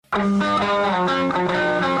This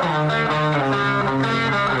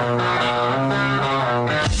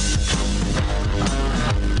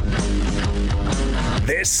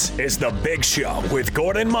is The Big Show with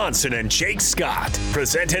Gordon Monson and Jake Scott,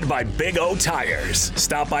 presented by Big O Tires.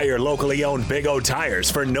 Stop by your locally owned Big O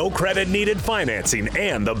Tires for no credit needed financing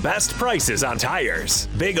and the best prices on tires.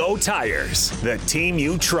 Big O Tires, the team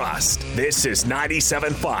you trust. This is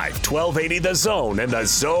 97.5, 1280 The Zone and The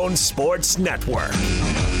Zone Sports Network.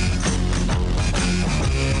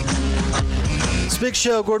 Big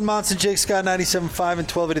Show, Gordon Monson, Jake Scott, 97.5 and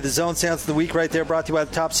 1280 The Zone. Sounds of the week right there, brought to you by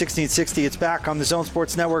the Top 1660. It's back on the Zone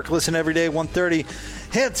Sports Network. Listen every day, 1:30.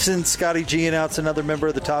 Hits, and Scotty G announced another member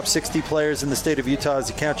of the top 60 players in the state of Utah as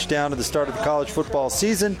he counts down to the start of the college football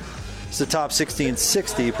season. It's the Top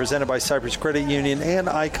 1660, presented by Cypress Credit Union and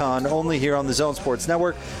Icon, only here on the Zone Sports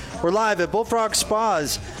Network. We're live at Bullfrog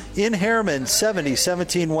Spas in Harriman,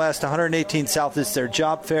 17 West, 118 South. It's their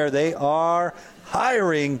job fair. They are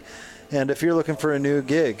hiring. And if you're looking for a new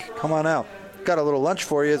gig, come on out. Got a little lunch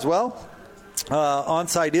for you as well.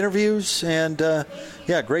 On-site interviews and,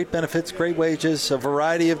 great benefits, great wages, a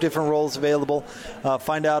variety of different roles available.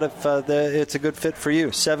 Find out if it's a good fit for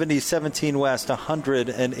you. 17 West,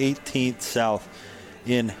 118th South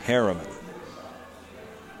in Harriman.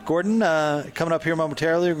 Gordon, coming up here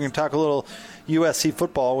momentarily, we're going to talk a little USC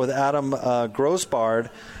football with Adam Grosbard.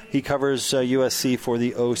 He covers USC for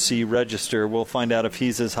the OC Register. We'll find out if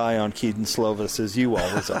he's as high on Keaton Slovis as you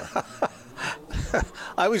always are.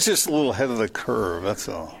 I was just a little ahead of the curve, that's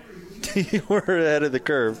all. You were ahead of the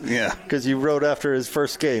curve. Yeah. Because you wrote after his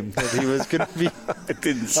first game that he was going to be I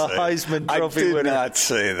didn't say a Heisman Trophy winner. I did not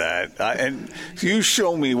say that. And you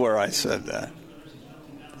show me where I said that.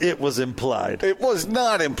 It was implied. It was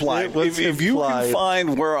not implied. It was if you can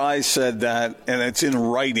find where I said that and it's in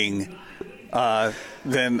writing,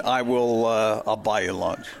 then I will. I'll buy you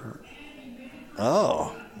lunch.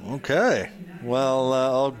 Oh, okay. Well,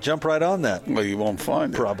 I'll jump right on that. Well, you won't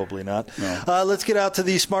find it. Probably not. No. Let's get out to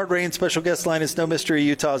the Smart Rain special guest line. It's no mystery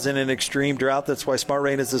Utah's in an extreme drought. That's why Smart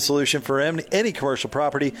Rain is the solution for any commercial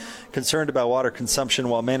property concerned about water consumption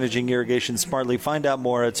while managing irrigation smartly. Find out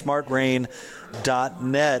more at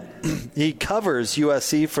smartrain.net. He covers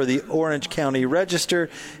USC for the Orange County Register.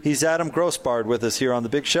 He's Adam Grosbard with us here on The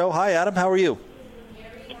Big Show. Hi, Adam. How are you?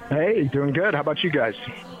 Hey, doing good. How about you guys?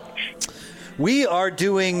 We are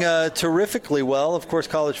doing terrifically well. Of course,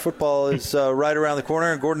 college football is right around the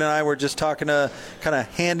corner, and Gordon and I were just talking kind of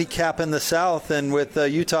handicapping the South, and with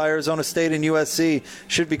Utah, Arizona State, and USC,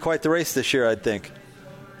 should be quite the race this year, I'd think.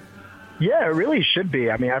 Yeah, it really should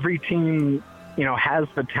be. I mean, every team, has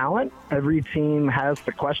the talent. Every team has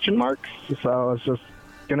the question marks. So it's just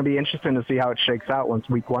going to be interesting to see how it shakes out once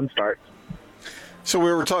week one starts. So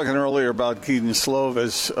we were talking earlier about Keaton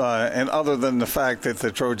Slovis, and other than the fact that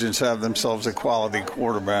the Trojans have themselves a quality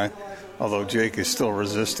quarterback, although Jake is still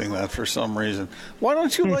resisting that for some reason. Why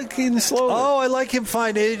don't you like Keaton Slovis? Oh, I like him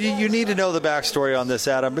fine. You need to know the backstory on this,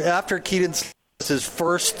 Adam. After Keaton Slovis'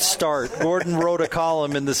 first start, Gordon wrote a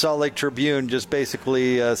column in the Salt Lake Tribune just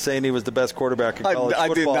basically saying he was the best quarterback in college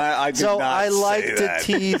football. I did so not I like say to that.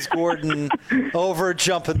 tease Gordon over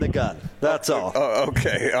jumping the gun. That's all.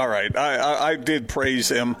 Okay, all right. I did praise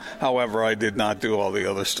him. However, I did not do all the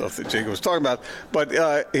other stuff that Jake was talking about. But,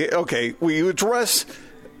 okay, will you address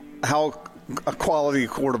how a quality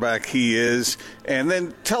quarterback he is, and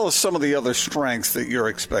then tell us some of the other strengths that you're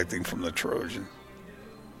expecting from the Trojan?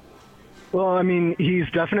 Well, I mean, he's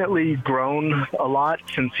definitely grown a lot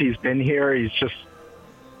since he's been here. He's just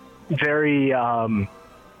very,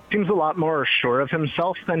 seems a lot more sure of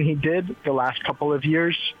himself than he did the last couple of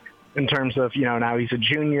years in terms of, now he's a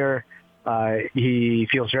junior. He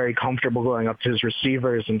feels very comfortable going up to his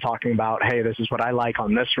receivers and talking about, hey, this is what I like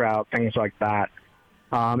on this route, things like that.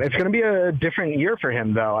 It's going to be a different year for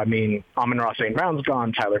him, though. I mean, Amon-Ra St. Brown's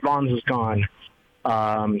gone. Tyler Vaughn's is gone.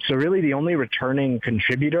 So really the only returning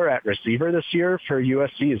contributor at receiver this year for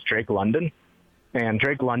USC is Drake London. And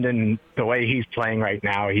Drake London, the way he's playing right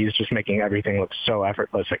now, he's just making everything look so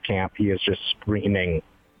effortless at camp. He is just screaming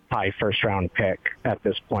high first-round pick at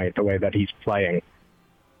this point, the way that he's playing.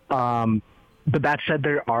 But that said,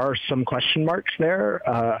 there are some question marks there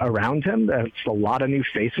around him. It's a lot of new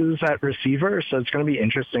faces at receiver, so it's going to be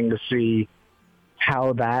interesting to see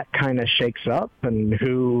how that kind of shakes up and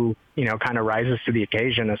who, kind of rises to the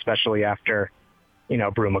occasion, especially after,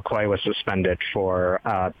 Brew McCoy was suspended for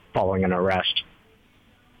following an arrest.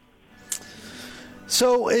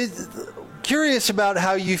 So curious about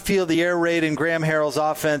how you feel the air raid and Graham Harrell's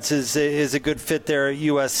offense is a good fit there at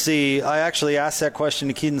USC. I actually asked that question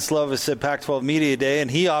to Keaton Slovis at Pac-12 Media Day, and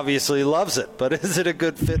he obviously loves it. But is it a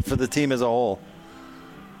good fit for the team as a whole?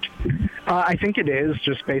 I think it is,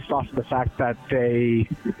 just based off of the fact that they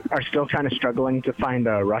are still kind of struggling to find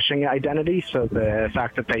a rushing identity. So the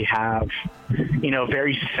fact that they have,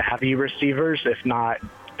 very savvy receivers, if not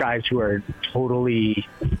guys who are totally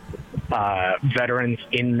veterans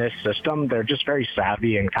in this system, they're just very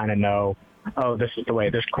savvy and kind of know, oh, this is the way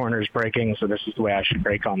this corner is breaking, so this is the way I should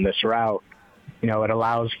break on this route. It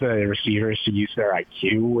allows the receivers to use their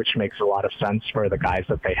IQ, which makes a lot of sense for the guys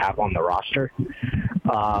that they have on the roster.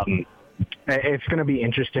 It's going to be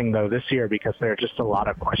interesting, though, this year because there are just a lot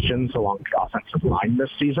of questions along the offensive line this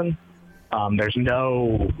season. There's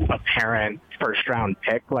no apparent first-round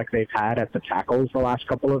pick like they've had at the tackles the last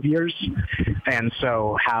couple of years. And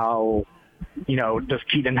so how, does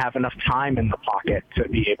Keaton have enough time in the pocket to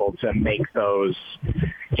be able to make those,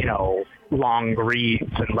 long reads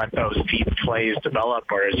and let those deep plays develop,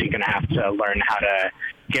 or is he going to have to learn how to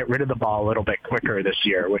get rid of the ball a little bit quicker this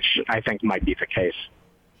year, which I think might be the case.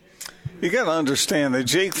 You got to understand that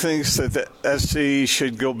Jake thinks that the SC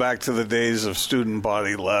should go back to the days of student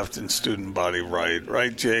body left and student body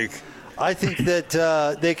right, Jake? I think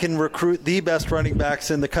that they can recruit the best running backs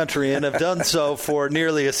in the country and have done so for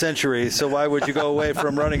nearly a century, so why would you go away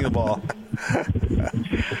from running the ball?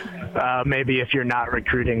 Maybe if you're not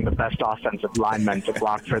recruiting the best offensive linemen to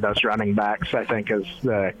block for those running backs, I think is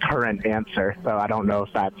the current answer. So I don't know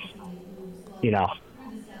if that's,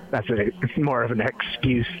 it's more of an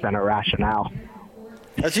excuse than a rationale.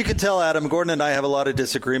 As you can tell, Adam, Gordon and I have a lot of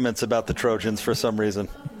disagreements about the Trojans for some reason.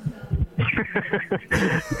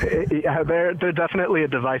 Yeah, they're definitely a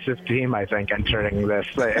divisive team, I think, entering this.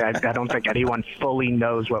 I don't think anyone fully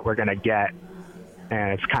knows what we're going to get.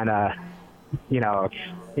 And it's kind of,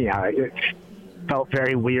 it felt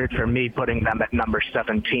very weird for me putting them at number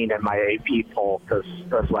 17 in my AP poll because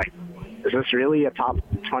I was like, is this really a top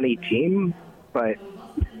 20 team? But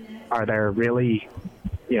are there really,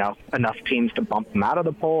 enough teams to bump them out of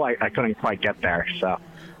the poll? I couldn't quite get there. So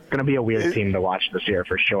it's going to be a weird team to watch this year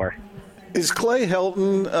for sure. Is Clay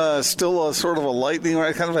Helton still a sort of a lightning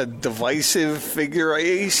rod, kind of a divisive figure?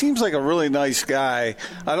 He seems like a really nice guy.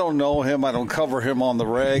 I don't know him. I don't cover him on the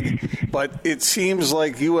reg. But it seems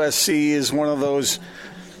like USC is one of those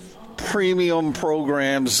premium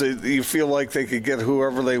programs that you feel like they could get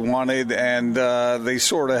whoever they wanted, and they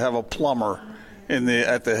sort of have a plumber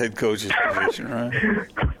at the head coach's position, right?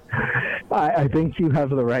 I think you have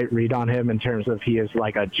the right read on him in terms of he is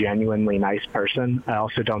like a genuinely nice person. I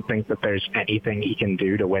also don't think that there's anything he can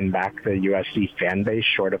do to win back the USC fan base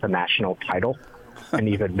short of a national title. And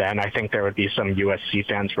even then, I think there would be some USC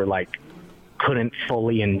fans who couldn't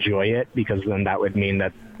fully enjoy it because then that would mean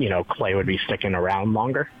that, Clay would be sticking around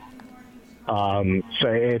longer. So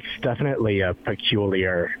it's definitely a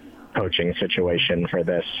peculiar coaching situation for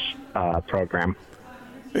this program.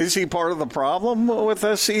 Is he part of the problem with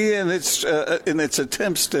SC and its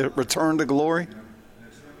attempts to return to glory?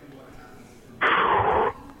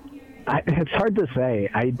 It's hard to say.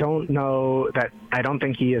 I don't know that. I don't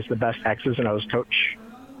think he is the best X's and O's coach.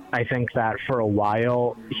 I think that for a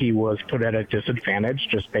while he was put at a disadvantage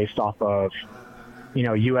just based off of,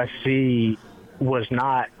 USC was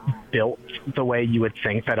not built the way you would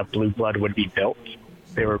think that a blue blood would be built.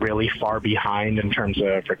 They were really far behind in terms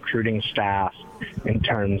of recruiting staff, in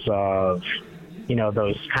terms of,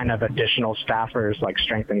 those kind of additional staffers like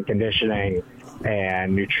strength and conditioning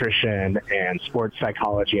and nutrition and sports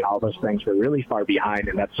psychology and all those things were really far behind.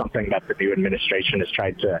 And that's something that the new administration has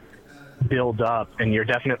tried to build up. And you're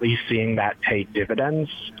definitely seeing that pay dividends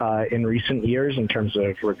in recent years in terms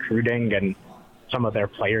of recruiting, and some of their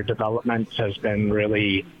player development has been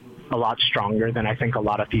really a lot stronger than I think a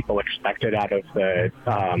lot of people expected out of the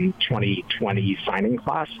 2020 signing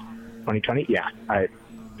class. 2020? Yeah. I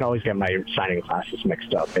always get my signing classes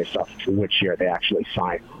mixed up based off of which year they actually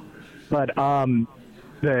signed. But the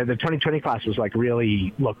 2020 class was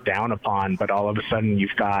really looked down upon, but all of a sudden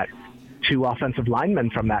you've got two offensive linemen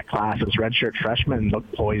from that class as redshirt freshmen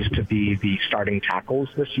look poised to be the starting tackles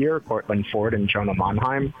this year, Cortland Ford and Jonah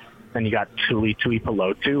Monheim. Then you got Tuli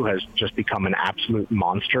Tuipulotu has just become an absolute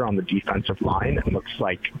monster on the defensive line and looks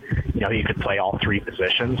like, he could play all three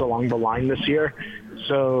positions along the line this year.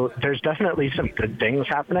 So there's definitely some good things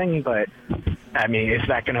happening, but I mean, is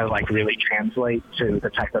that going to really translate to the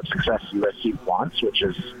type of success USC wants, which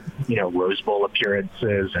is, Rose Bowl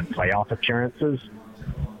appearances and playoff appearances?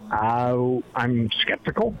 I'm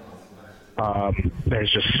skeptical.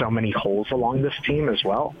 There's just so many holes along this team as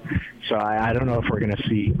well. So I don't know if we're going to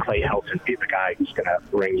see Clay Helton be the guy who's going to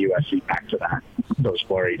bring USC back to those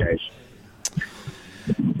glory days.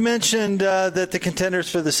 You mentioned that the contenders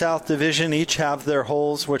for the South Division each have their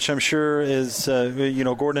holes, which I'm sure is,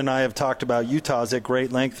 Gordon and I have talked about Utah's at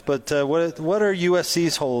great length. But what are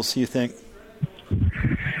USC's holes, you think?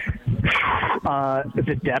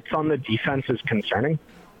 The depth on the defense is concerning.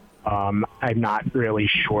 I'm not really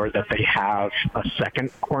sure that they have a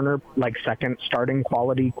second starting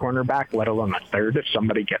quality cornerback, let alone a third if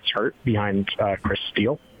somebody gets hurt behind Chris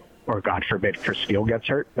Steele, or God forbid Chris Steele gets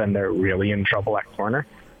hurt, then they're really in trouble at corner.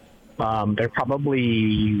 They're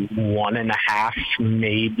probably 1.5,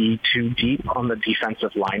 maybe 2 deep on the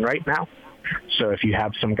defensive line right now. So if you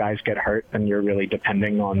have some guys get hurt, then you're really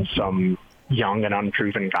depending on some young and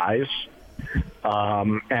unproven guys.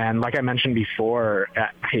 And like I mentioned before,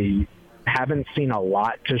 I haven't seen a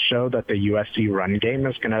lot to show that the USC run game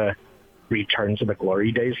is going to return to the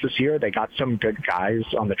glory days this year. They got some good guys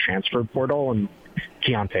on the transfer portal, and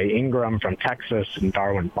Keontae Ingram from Texas and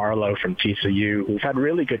Darwin Barlow from TCU, who've had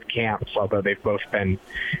really good camps, although they've both been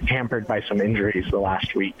hampered by some injuries the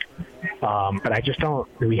last week. But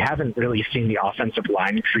we haven't really seen the offensive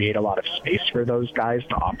line create a lot of space for those guys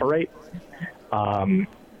to operate.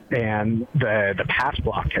 And the pass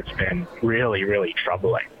block has been really, really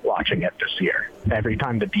troubling watching it this year. Every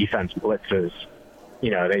time the defense blitzes,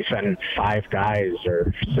 they send 5 guys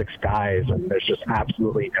or 6 guys, and there's just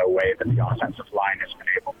absolutely no way that the offensive line has been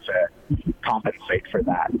able to compensate for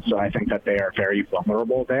that. So I think that they are very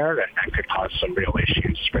vulnerable there, and that could cause some real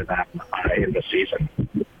issues for them in the season.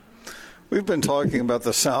 We've been talking about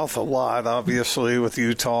the South a lot, obviously, with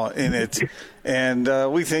Utah in it.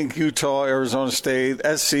 And we think Utah, Arizona State,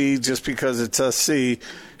 SC, just because it's SC,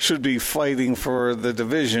 should be fighting for the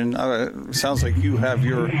division. Sounds like you have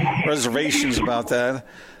your reservations about that.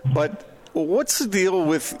 But what's the deal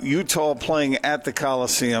with Utah playing at the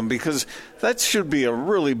Coliseum? Because that should be a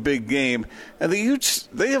really big game. And the Utes,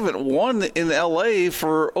 they haven't won in L.A.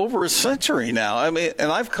 for over a century now. I mean,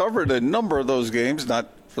 and I've covered a number of those games, not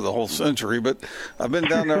for the whole century, but I've been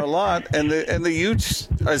down there a lot, and the Utes,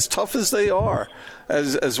 as tough as they are,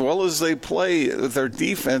 as well as they play with their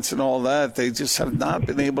defense and all that, they just have not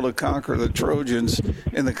been able to conquer the Trojans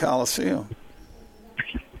in the Coliseum.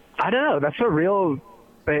 I don't know.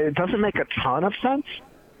 It doesn't make a ton of sense,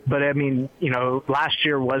 but I mean, last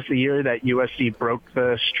year was the year that USC broke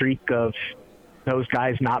the streak of those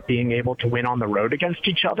guys not being able to win on the road against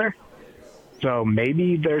each other. So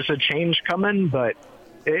maybe there's a change coming, but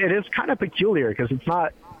it is kind of peculiar because it's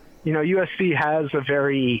not, USC has a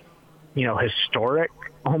very, historic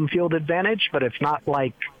home field advantage, but it's not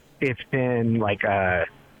like it's been like an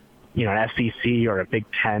SEC or a Big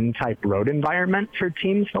Ten type road environment for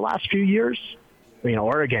teams the last few years.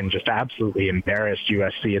 Oregon just absolutely embarrassed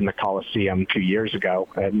USC in the Coliseum 2 years ago,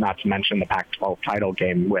 not to mention the Pac-12 title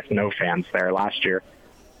game with no fans there last year.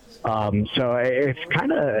 So it's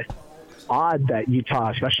kind of odd that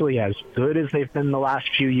Utah, especially as good as they've been the last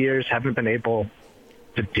few years, haven't been able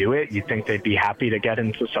to do it. You'd think they'd be happy to get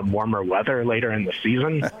into some warmer weather later in the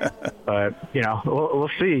season. But, we'll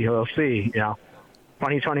see. We'll see.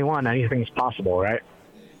 2021, anything's possible, right?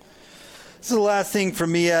 This is the last thing for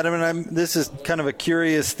me, Adam, and this is kind of a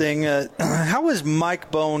curious thing. How is Mike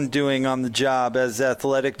Bohn doing on the job as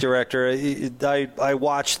athletic director? I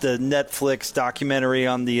watched the Netflix documentary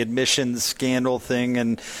on the admissions scandal thing,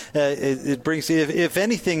 and it brings, if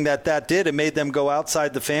anything, that did, it made them go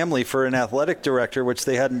outside the family for an athletic director, which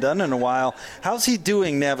they hadn't done in a while. How's he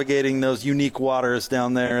doing navigating those unique waters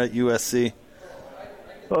down there at USC?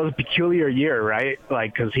 Well, it was a peculiar year, right?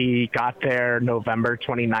 Because he got there November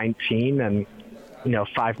 2019, and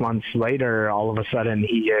 5 months later, all of a sudden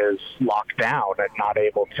he is locked down and not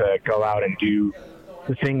able to go out and do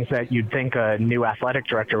the things that you'd think a new athletic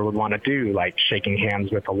director would want to do, like shaking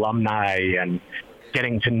hands with alumni and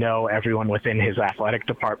getting to know everyone within his athletic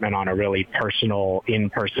department on a really personal,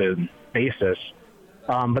 in-person basis.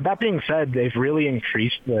 But that being said, they've really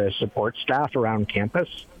increased the support staff around campus.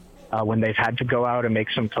 When they've had to go out and make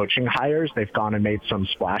some coaching hires, they've gone and made some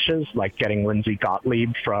splashes, like getting Lindsey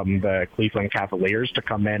Gottlieb from the Cleveland Cavaliers to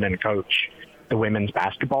come in and coach the women's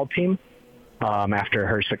basketball team after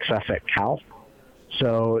her success at Cal.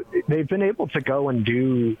 So they've been able to go and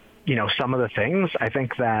do, some of the things. I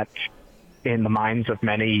think that in the minds of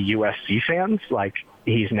many USC fans,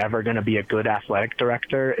 he's never going to be a good athletic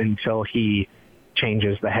director until he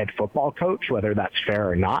changes the head football coach, whether that's fair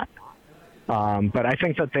or not. But I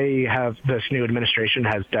think that this new administration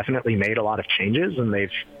has definitely made a lot of changes, and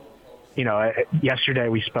they've, yesterday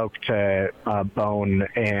we spoke to Bohn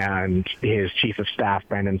and his chief of staff,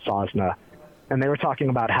 Brandon Sosna, and they were talking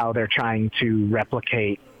about how they're trying to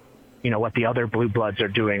replicate, what the other blue bloods are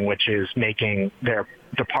doing, which is making their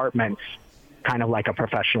departments kind of like a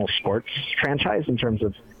professional sports franchise in terms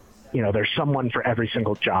of, there's someone for every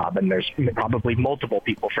single job, and there's probably multiple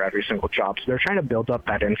people for every single job. So they're trying to build up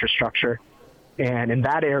that infrastructure. And in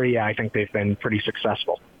that area, I think they've been pretty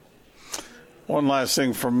successful. One last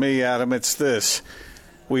thing from me, Adam, it's this.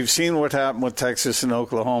 We've seen what happened with Texas and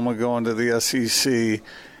Oklahoma going to the SEC.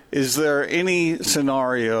 Is there any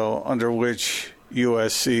scenario under which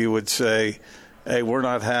USC would say, hey, we're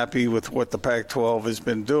not happy with what the Pac-12 has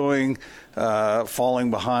been doing, falling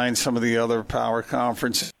behind some of the other power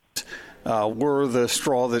conferences? We're the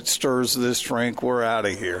straw that stirs this drink. We're out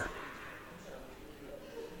of here.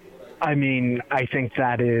 I mean, I think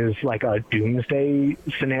that is like a doomsday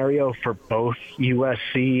scenario for both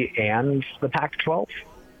USC and the Pac-12.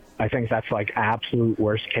 I think that's like absolute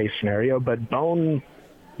worst case scenario. But Bone,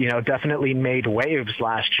 definitely made waves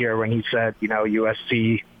last year when he said,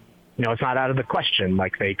 USC, it's not out of the question.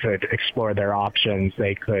 Like, they could explore their options.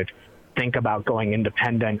 They could think about going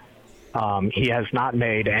independent. He has not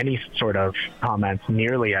made any sort of comments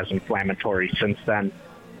nearly as inflammatory since then.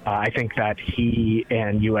 I think that he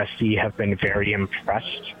and USC have been very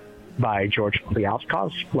impressed by George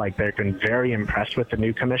Pliauskas. Like, they've been very impressed with the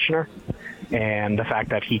new commissioner, and the fact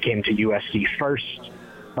that he came to USC first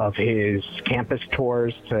of his campus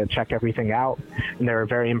tours to check everything out. And they were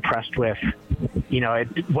very impressed with,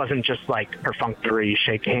 it wasn't just like perfunctory,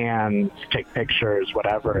 shake hands, take pictures,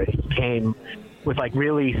 whatever. He came with like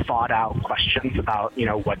really thought out questions about,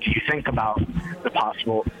 what do you think about the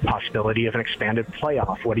possibility of an expanded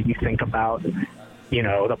playoff? What do you think about,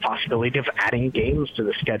 the possibility of adding games to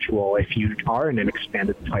the schedule if you are in an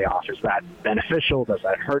expanded playoff? Is that beneficial? Does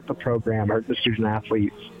that hurt the program, hurt the student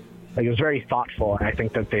athletes? Like, it was very thoughtful, and I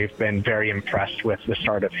think that they've been very impressed with the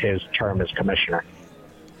start of his term as commissioner.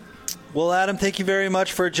 Well, Adam, thank you very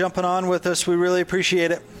much for jumping on with us. We really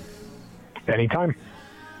appreciate it. Anytime.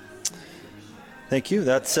 Thank you.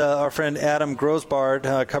 That's our friend Adam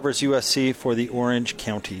Grosbard, covers USC for the Orange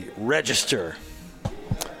County Register.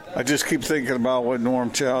 I just keep thinking about what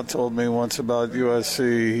Norm Chow told me once about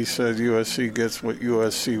USC. He said USC gets what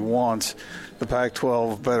USC wants. The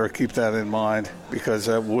Pac-12 better keep that in mind, because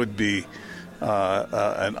that would be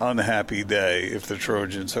an unhappy day if the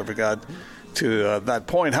Trojans ever got to that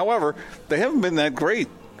point. However, they haven't been that great,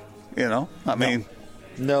 I mean.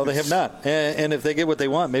 No, they have not. And if they get what they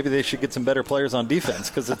want, maybe they should get some better players on defense,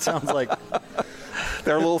 because it sounds like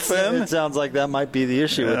they're a little thin. It sounds like that might be the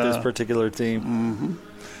issue with this particular team. Mm-hmm.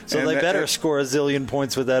 So and they better score a zillion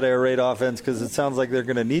points with that air raid offense, because it sounds like they're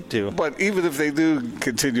going to need to. But even if they do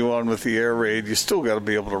continue on with the air raid, you still got to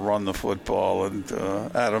be able to run the football. And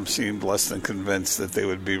Adam seemed less than convinced that they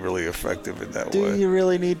would be really effective in that way. Do you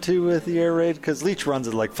really need to with the air raid? Because Leach runs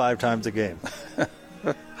it like 5 times a game.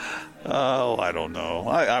 Oh, I don't know.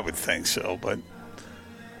 I would think so, but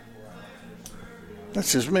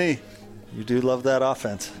that's just me. You do love that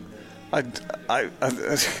offense.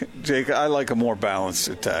 Jake, I like a more balanced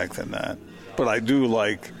attack than that. But I do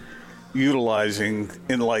like utilizing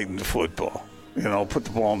enlightened football. Put the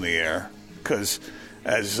ball in the air. Because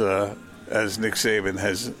as Nick Saban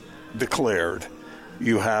has declared,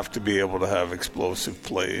 you have to be able to have explosive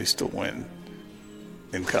plays to win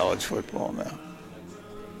in college football now.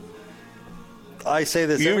 I say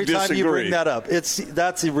this every time you bring that up.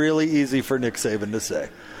 That's really easy for Nick Saban to say.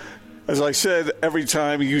 As I said, every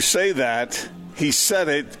time you say that, he said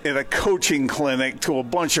it at a coaching clinic to a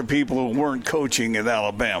bunch of people who weren't coaching at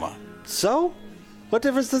Alabama. So? What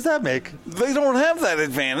difference does that make? They don't have that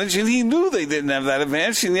advantage, and he knew they didn't have that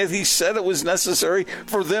advantage, and yet he said it was necessary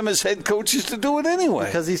for them as head coaches to do it anyway.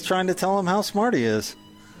 Because he's trying to tell them how smart he is.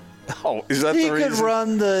 Oh, is that the reason? He could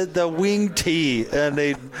run the wing tee, and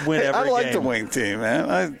they'd win every game. I like the wing tee,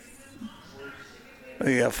 man.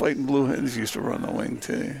 Fighting Blue Hens used to run the wing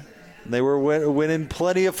tee. They were winning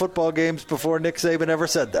plenty of football games before Nick Saban ever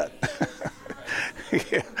said that.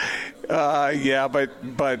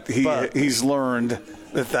 But he's learned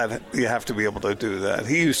that you have to be able to do that.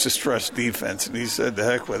 He used to stress defense, and he said, "The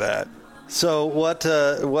heck with that." So what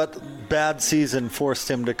bad season forced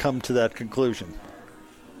him to come to that conclusion?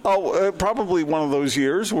 Probably one of those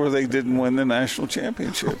years where they didn't win the national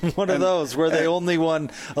championship. One of those where they only won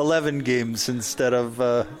 11 games instead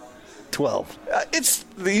of 12. It's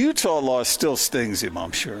the Utah loss still stings him,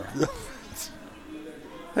 I'm sure.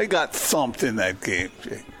 They got thumped in that game,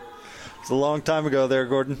 Jake. It's a long time ago there,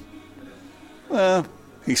 Gordon.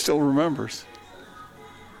 He still remembers.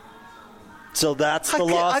 So that's the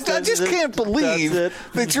loss. I just can't believe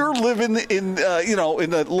that you're living in in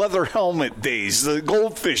the leather helmet days, the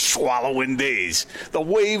goldfish swallowing days, the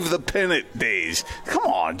wave the pennant days. Come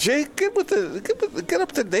on, Jake, get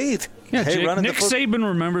up to date. Yeah, Jake, Nick Saban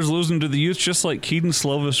remembers losing to the Utes just like Keaton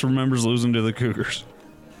Slovis remembers losing to the Cougars.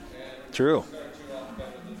 True.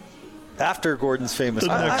 After Gordon's famous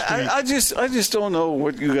match. I just don't know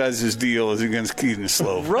what you guys' deal is against Keaton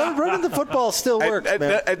Slovis. Running the football still works,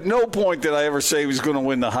 man. At no point did I ever say he was going to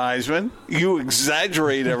win the Heisman. You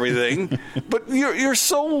exaggerate everything, but you're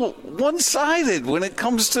so one-sided when it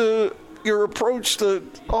comes to your approach to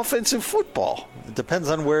offensive football. It depends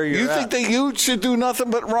on where you're at. You think the Utes should do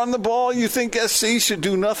nothing but run the ball? You think SC should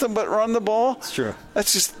do nothing but run the ball? It's true.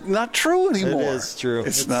 That's just not true anymore. It is true.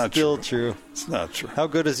 It's not still true. It's not true. How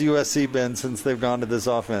good has USC been since they've gone to this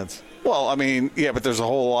offense? Well, I mean, yeah, but there's a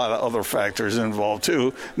whole lot of other factors involved,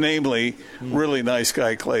 too. Namely, really nice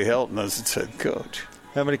guy Clay Helton as its head coach.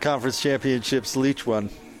 How many conference championships Leach won?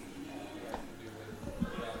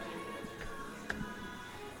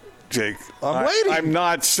 Jake, I'm waiting. I'm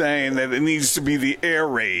not saying that it needs to be the air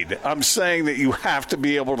raid. I'm saying that you have to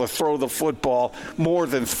be able to throw the football more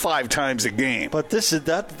than 5 times a game. But that's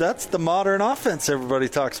the modern offense everybody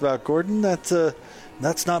talks about, Gordon. That's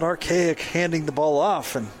not archaic handing the ball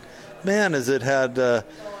off. And, man, has it had a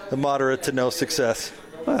moderate to no success.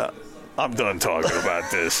 I'm done talking about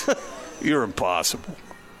this. You're impossible.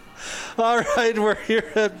 All right, we're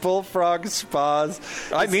here at Bullfrog Spas.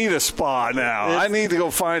 I need a spa now. I need to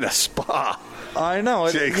go find a spa. I know.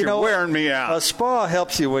 Jake, you're wearing me out. A spa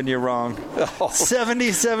helps you when you're wrong.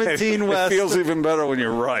 7017 West. It feels even better when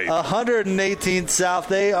you're right. 118 South.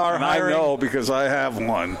 They are hiring. I know because I have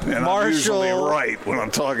one. And I'm usually right when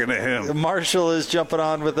I'm talking to him. Marshall is jumping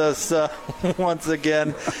on with us once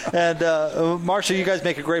again. And, Marshall, you guys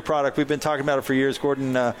make a great product. We've been talking about it for years.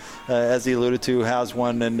 Gordon, as he alluded to, has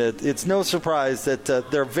one. And it's no surprise that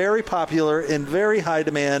they're very popular, in very high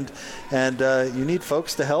demand. And you need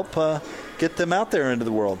folks to help get them out there into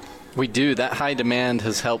the world. We do. That high demand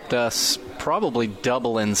has helped us probably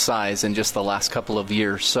double in size in just the last couple of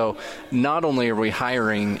years. So not only are we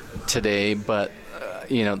hiring today, but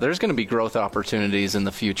there's going to be growth opportunities in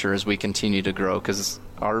the future as we continue to grow because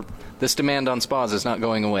this demand on spas is not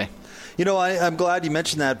going away. I'm glad you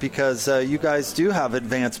mentioned that because you guys do have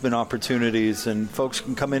advancement opportunities and folks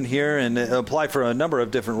can come in here and apply for a number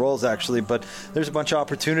of different roles, actually. But there's a bunch of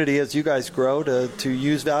opportunity as you guys grow to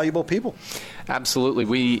use valuable people. Absolutely.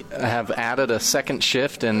 We have added a second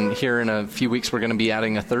shift, and here in a few weeks we're going to be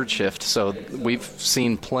adding a third shift. So we've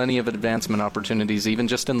seen plenty of advancement opportunities even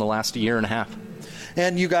just in the last year and a half.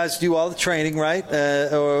 And you guys do all the training, right?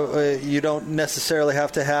 Or you don't necessarily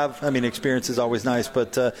have to have, experience is always nice,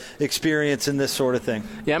 but experience in this sort of thing.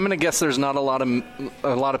 Yeah, I'm going to guess there's not a lot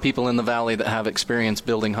of people in the Valley that have experience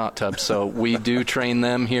building hot tubs. So we do train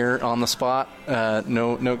them here on the spot.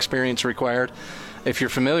 No experience required. If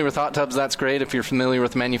you're familiar with hot tubs, that's great. If you're familiar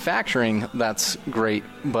with manufacturing, that's great.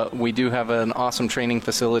 But we do have an awesome training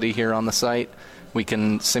facility here on the site. We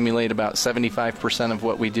can simulate about 75% of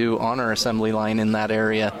what we do on our assembly line in that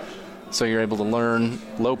area. So you're able to learn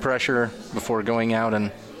low pressure before going out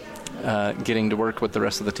and getting to work with the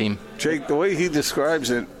rest of the team. Jake, the way he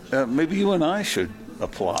describes it, maybe you and I should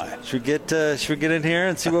apply. Should we get in here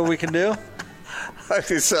and see what we can do?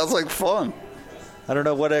 It sounds like fun. I don't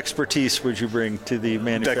know, what expertise would you bring to the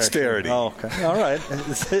manufacturing? Dexterity. Oh, okay. All right.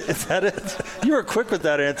 Is that it? You were quick with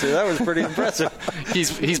that answer. That was pretty impressive.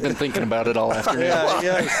 He's been thinking about it all afternoon.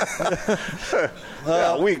 Yeah.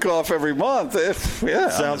 A week off every month.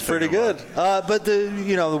 Sounds pretty good. But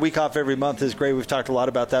the week off every month is great. We've talked a lot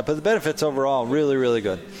about that. But the benefits overall, really, really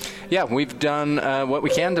good. Yeah, we've done what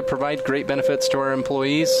we can to provide great benefits to our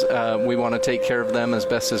employees. We want to take care of them as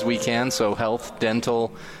best as we can. So health,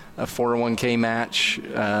 dental, a 401k match,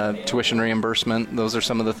 tuition reimbursement. Those are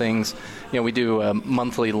some of the things. We do a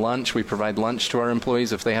monthly lunch. We provide lunch to our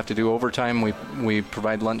employees. If they have to do overtime, we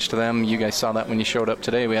provide lunch to them. You guys saw that when you showed up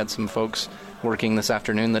today. We had some folks working this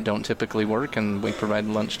afternoon that don't typically work, and we provide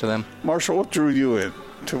lunch to them. Marshall, what drew you in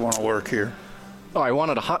to want to work here? Oh, I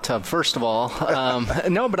wanted a hot tub, first of all.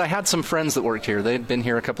 No, but I had some friends that worked here. They'd been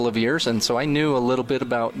here a couple of years, and so I knew a little bit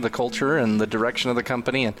about the culture and the direction of the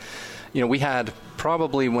company. And we had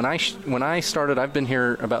probably, when I started, I've been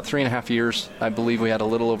here about 3.5 years. I believe we had a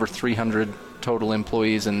little over 300 total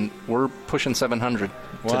employees, and we're pushing 700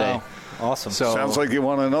 today. Wow. Awesome. So, sounds like you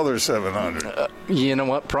want another 700. You know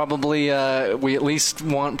what? Probably we at least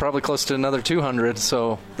want probably close to another 200.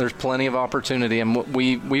 So there's plenty of opportunity, and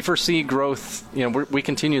we foresee growth. We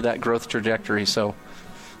continue that growth trajectory. So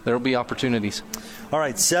there will be opportunities. All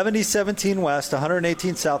right, 7017 West,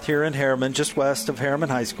 118 South here in Harriman, just west of Harriman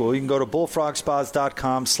High School. You can go to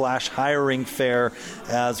bullfrogspas.com/hiring fair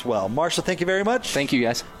as well. Marshall, thank you very much. Thank you,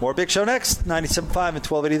 guys. More Big Show next, 97.5 and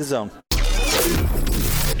 1280 The Zone.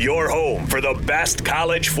 Your home for the best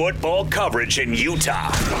college football coverage in Utah.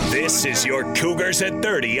 This is your Cougars at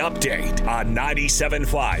 30 update on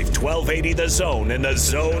 97.5, 1280 The Zone and the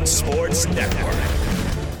Zone Sports Network.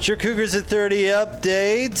 It's your Cougars at 30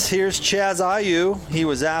 update. Here's Chaz Ayu. He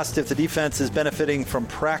was asked if the defense is benefiting from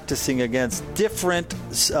practicing against different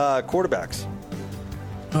quarterbacks.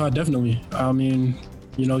 Definitely. I mean,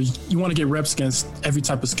 you want to get reps against every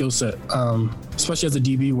type of skill set, especially as a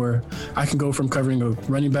DB, where I can go from covering a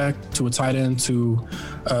running back to a tight end to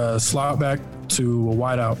a slot back to a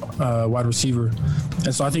wide receiver.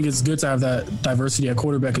 And so I think it's good to have that diversity at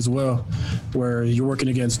quarterback as well, where you're working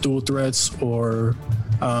against dual threats or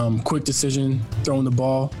quick decision, throwing the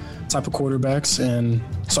ball type of quarterbacks. And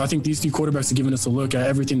so I think these two quarterbacks are giving us a look at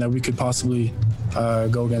everything that we could possibly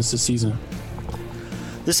go against this season.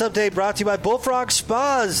 This update brought to you by Bullfrog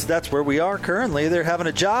Spas. That's where we are currently. They're having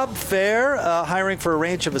a job fair, hiring for a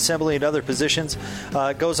range of assembly and other positions.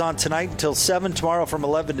 It goes on tonight until 7, tomorrow from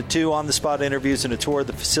 11 to 2, on-the-spot interviews and a tour of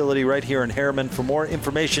the facility right here in Harriman. For more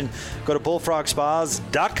information, go to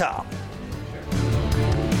bullfrogspas.com.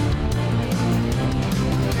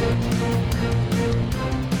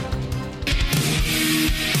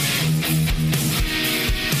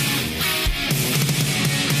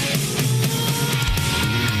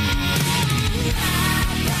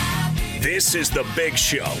 This is The Big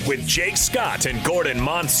Show with Jake Scott and Gordon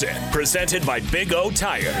Monson, presented by Big O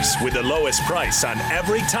Tires, with the lowest price on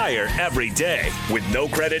every tire every day, with no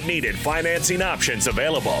credit needed financing options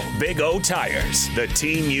available. Big O Tires, the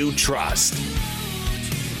team you trust.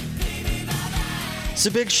 It's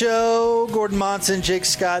a Big Show. Gordon Monson, Jake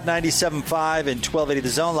Scott, 97.5 and 1280 The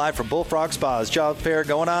Zone, live from Bullfrog Spas. Job fair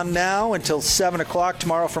going on now until 7 o'clock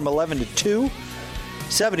tomorrow from 11 to 2.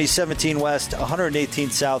 7017 West, 118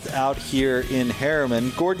 South out here in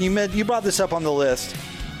Harriman. Gordon, you brought this up on the list,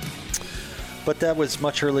 but that was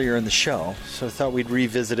much earlier in the show, so I thought we'd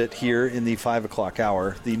revisit it here in the 5 o'clock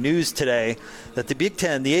hour. The news today that the Big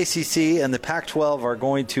Ten, the ACC, and the Pac-12 are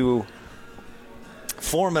going to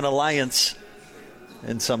form an alliance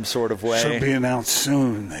in some sort of way. Should be announced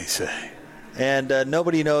soon, they say. And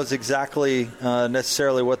nobody knows exactly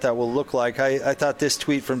necessarily what that will look like. I thought this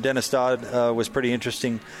tweet from Dennis Dodd was pretty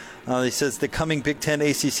interesting. He says the coming Big Ten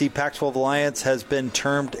ACC Pac-12 alliance has been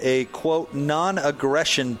termed a, quote,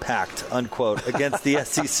 non-aggression pact, unquote, against the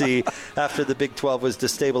SEC after the Big 12 was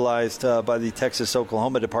destabilized by the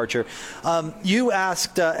Texas-Oklahoma departure. You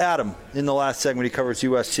asked Adam in the last segment, he covers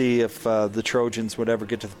USC, if the Trojans would ever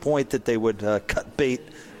get to the point that they would cut bait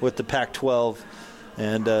with the Pac-12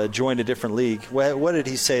 and join a different league. What did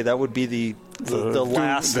he say? That would be the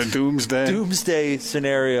last doomsday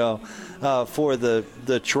scenario for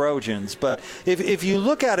the Trojans. But if you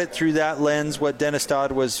look at it through that lens, what Dennis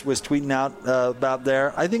Dodd was tweeting out about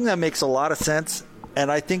there, I think that makes a lot of sense, and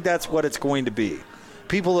I think that's what it's going to be.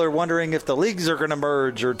 People are wondering if the leagues are going to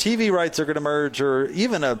merge or TV rights are going to merge or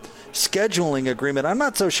even a scheduling agreement. I'm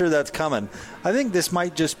not so sure that's coming. I think this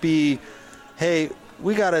might just be, hey,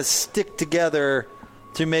 we got to stick together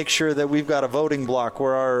to make sure that we've got a voting block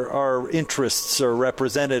where our interests are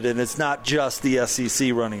represented and it's not just the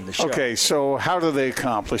SEC running the show. Okay, so how do they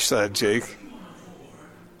accomplish that, Jake?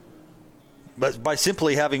 But by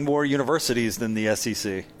simply having more universities than the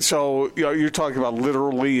SEC. So you're talking about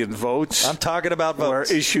literally in votes? I'm talking about votes.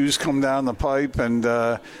 Where issues come down the pipe and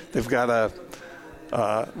they've got to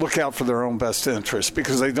look out for their own best interest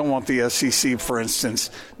because they don't want the SEC, for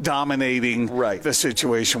instance, dominating the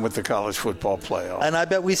situation with the college football playoff. And I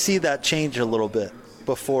bet we see that change a little bit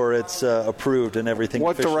before it's approved and everything.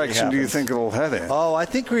 What direction do you think it'll head in? Oh, I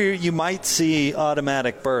think you might see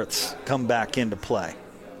automatic berths come back into play.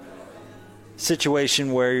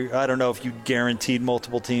 Situation where, I don't know if you guaranteed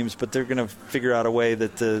multiple teams, but they're going to figure out a way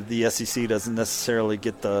that the SEC doesn't necessarily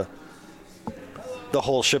get the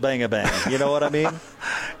whole shebang-a-bang. You know what I mean?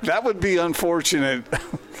 That would be unfortunate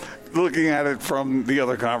looking at it from the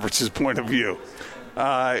other conference's point of view.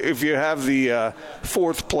 If you have the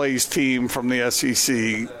fourth-place team from the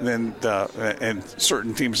SEC, then and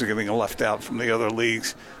certain teams are getting left out from the other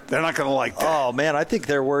leagues, they're not going to like that. Oh, man, I think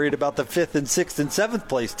they're worried about the 5th and 6th and 7th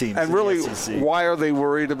place teams. And really, why are they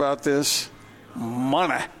worried about this?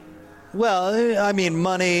 Money. Well, I mean,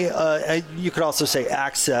 money. You could also say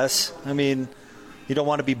access. I mean, You don't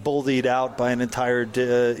want to be bullied out by an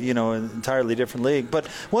entirely different league. But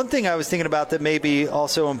one thing I was thinking about that may be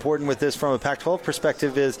also important with this from a Pac-12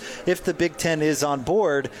 perspective is if the Big Ten is on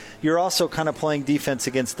board, you're also kind of playing defense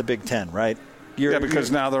against the Big Ten, right?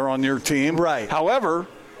 Because now they're on your team. Right. However,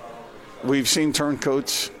 we've seen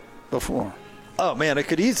turncoats before. Oh, man, it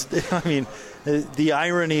could easily – I mean – the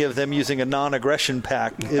irony of them using a non-aggression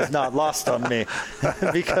pact is not lost on me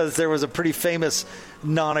because there was a pretty famous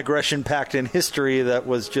non-aggression pact in history that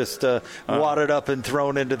was just wadded up and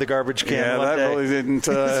thrown into the garbage can one day. Really didn't.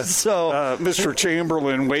 Mr.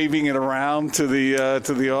 Chamberlain waving it around to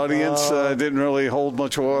the audience didn't really hold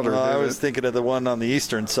much water. I was thinking of the one on the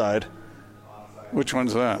eastern side. Which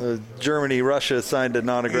one's that? Germany, Russia signed a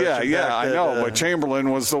non-aggression pact. Yeah, I know, but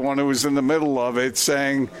Chamberlain was the one who was in the middle of it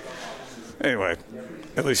saying... Anyway,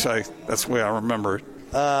 at least that's the way I remember it.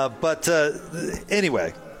 But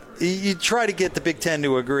anyway, you try to get the Big Ten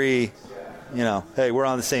to agree, hey, we're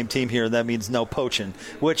on the same team here, and that means no poaching,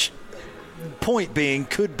 which, point being,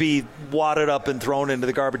 could be wadded up and thrown into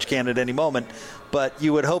the garbage can at any moment. But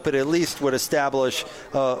you would hope it at least would establish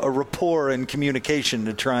a rapport and communication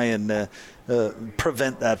to try and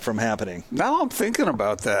prevent that from happening. Now I'm thinking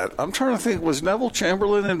about that. I'm trying to think, was Neville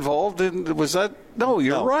Chamberlain involved in, was that? No,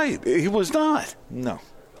 you're right. He was not. No.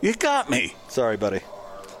 You got me. Sorry, buddy.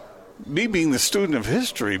 Me being the student of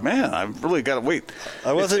history, man, I've really got to wait.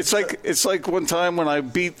 It's like one time when I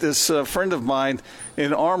beat this friend of mine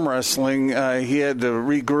in arm wrestling. He had to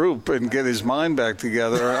regroup and get his mind back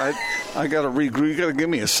together. I got to regroup. You got to give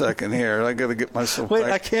me a second here. I got to get myself Wait,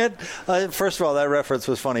 back. I can't. First of all, that reference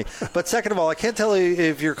was funny. But second of all, I can't tell you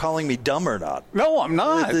if you're calling me dumb or not. No, I'm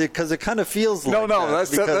not. Because it kind of feels like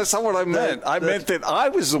that's not what I meant. I meant that I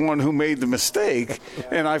was the one who made the mistake,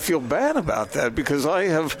 and I feel bad about that because I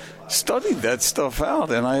have studied that stuff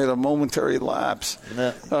out, and I had a momentary lapse.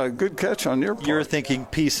 Good catch on your part. You're thinking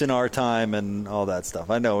peace in our time and all that stuff.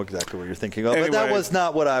 I know exactly what you're thinking of, but that was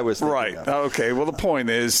not what I was thinking of. Okay, well, the point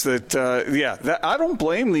is that, I don't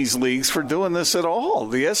blame these leagues for doing this at all.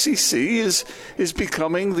 The SEC is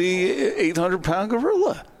becoming the 800-pound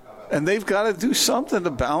gorilla, and they've got to do something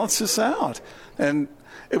to balance this out. And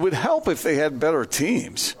it would help if they had better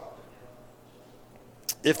teams.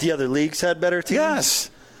 If the other leagues had better teams? Yes.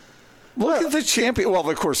 Look at the champion. Well,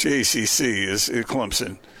 of course, the ACC is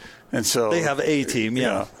Clemson, and so they have a team.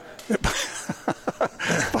 Yeah, but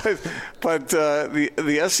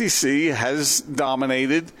the SEC has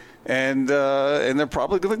dominated, and they're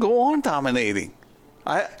probably going to go on dominating.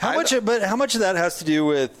 How much of that has to do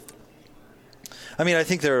with? I mean, I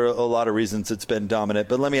think there are a lot of reasons it's been dominant,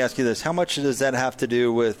 but let me ask you this: how much does that have to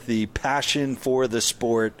do with the passion for the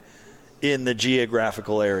sport in the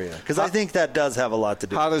geographical area? Because I think that does have a lot to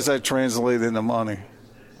do. How does that translate into money?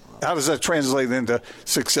 How does that translate into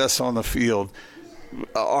success on the field?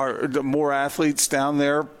 Are more athletes down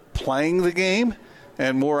there playing the game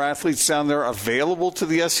and more athletes down there available to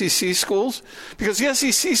the SEC schools? Because the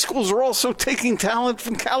SEC schools are also taking talent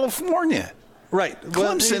from California. Right.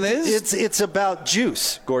 Clemson is. It's about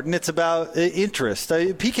juice, Gordon. It's about interest.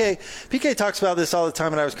 PK talks about this all the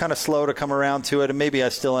time, and I was kind of slow to come around to it, and maybe I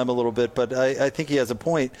still am a little bit, but I think he has a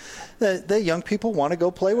point. The young people want to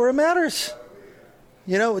go play where it matters.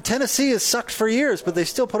 Tennessee has sucked for years, but they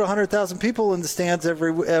still put 100,000 people in the stands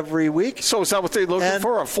every week. So is that what they're looking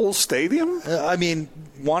for, a full stadium?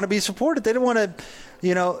 Want to be supported. They don't want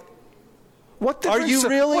to, What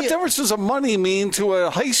difference does a money mean to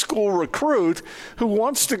a high school recruit who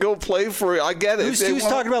wants to go play for? I get it. Who's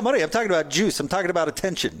talking about money? I'm talking about juice. I'm talking about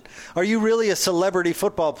attention. Are you really a celebrity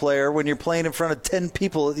football player when you're playing in front of 10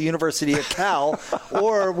 people at the University of Cal,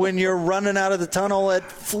 or when you're running out of the tunnel at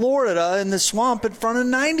Florida in the swamp in front of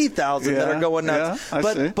 90,000 that are going nuts?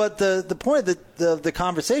 But the point of the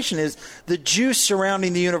conversation is the juice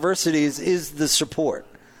surrounding the universities is the support.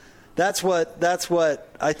 That's what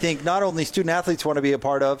I think not only student athletes want to be a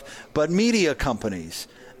part of, but media companies.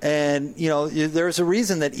 And, there's a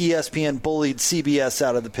reason that ESPN bullied CBS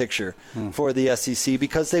out of the picture for the SEC,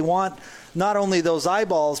 because they want not only those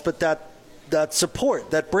eyeballs, but that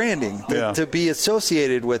support, that branding to be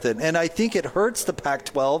associated with it. And I think it hurts the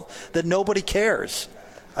Pac-12 that nobody cares.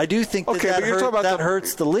 I do think that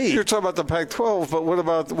hurts the league. You're talking about the Pac-12, but what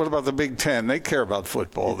about the Big Ten? They care about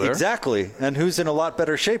football there. Exactly. And who's in a lot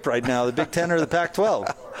better shape right now, the Big Ten or the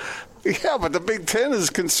Pac-12? Yeah, but the Big Ten is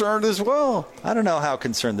concerned as well. I don't know how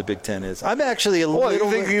concerned the Big Ten is. I'm actually a little.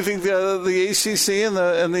 You think the ACC and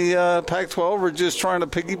the Pac-12 are just trying to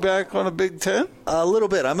piggyback on a Big Ten? A little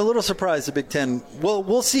bit. I'm a little surprised the Big Ten. Well,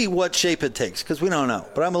 we'll see what shape it takes because we don't know.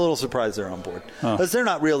 But I'm a little surprised they're on board because they're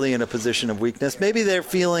not really in a position of weakness. Maybe they're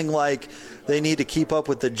feeling like they need to keep up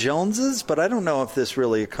with the Joneses, but I don't know if this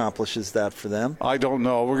really accomplishes that for them. I don't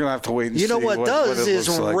know. We're going to have to wait and see. You know what does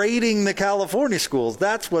is like. raiding the California schools.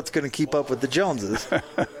 That's what's going to keep up with the Joneses.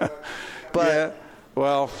 But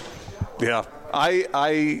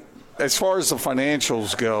I as far as the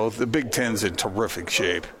financials go, the Big Ten's in terrific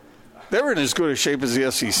shape. They're in as good a shape as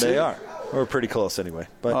the SEC. They are. We're pretty close anyway.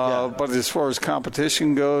 But as far as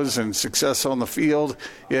competition goes and success on the field,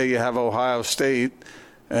 you have Ohio State.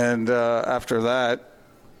 And after that,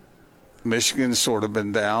 Michigan's sort of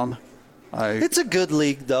been down. It's a good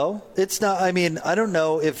league, though. It's not. I mean, I don't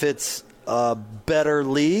know if it's a better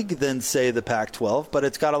league than, say, the Pac-12, but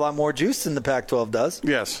it's got a lot more juice than the Pac-12 does.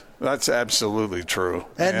 Yes, that's absolutely true.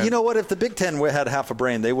 And you know what? If the Big Ten had half a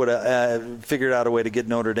brain, they would have figured out a way to get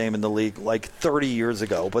Notre Dame in the league like 30 years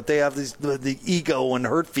ago. But they have the ego and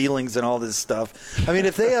hurt feelings and all this stuff. I mean,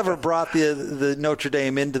 if they ever brought the Notre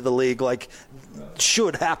Dame into the league, like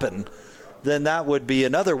should happen, then that would be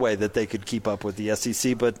another way that they could keep up with the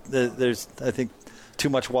SEC. But there's, I think, too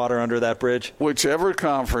much water under that bridge. Whichever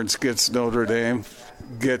conference gets Notre Dame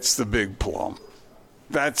gets the big plum.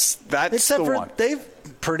 That's Except the one. They've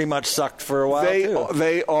pretty much sucked for a while, too.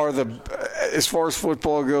 They are as far as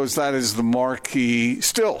football goes, that is the marquee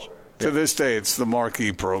still. To this day, it's the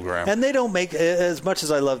marquee program. And they don't make, as much as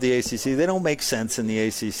I love the ACC, they don't make sense in the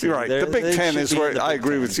ACC. You're right. The Big Ten is where, I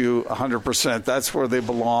agree with you 100%. That's where they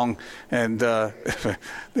belong. And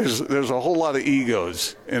there's a whole lot of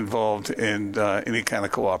egos involved in any kind of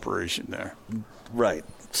cooperation there. Right.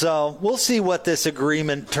 So we'll see what this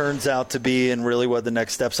agreement turns out to be and really what the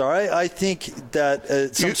next steps are. I think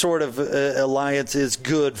that some sort of alliance is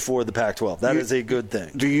good for the Pac-12. That is a good thing.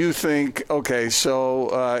 Do you think, okay,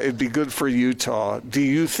 so it'd be good for Utah. Do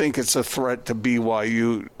you think it's a threat to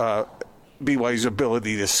BYU's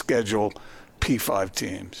ability to schedule P5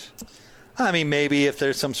 teams? I mean, maybe if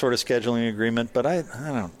there's some sort of scheduling agreement, but I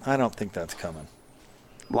don't think that's coming.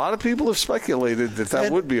 A lot of people have speculated that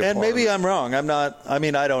would be a part and maybe of it. I'm wrong.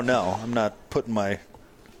 I don't know. I'm not putting my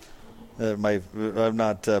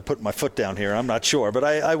putting my foot down here. I'm not sure, but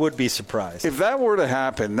I would be surprised. If that were to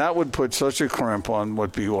happen, that would put such a crimp on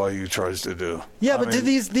what BYU tries to do. Yeah, but do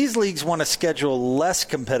these leagues want to schedule less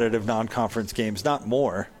competitive non-conference games, not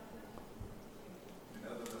more?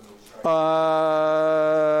 That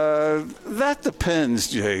depends,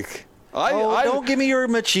 Jake. Don't give me your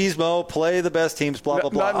machismo. Play the best teams, blah, blah,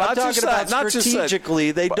 blah. I'm talking about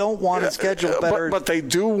strategically. They don't want to schedule better. But they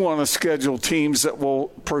do want to schedule teams that will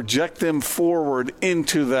project them forward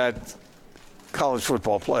into that college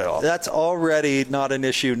football playoff. That's already not an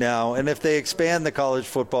issue now. And if they expand the college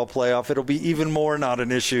football playoff, it'll be even more not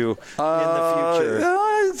an issue in the future.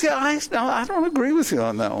 I don't agree with you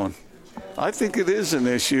on that one. I think it is an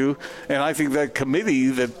issue. And I think that committee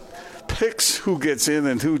that picks who gets in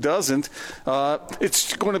and who doesn't,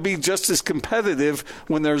 it's going to be just as competitive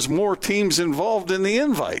when there's more teams involved in the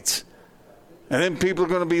invites. And then people are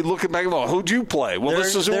going to be looking back and going, who'd you play? Well,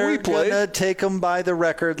 this is who we played. They're going to take them by the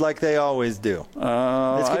record like they always do. It's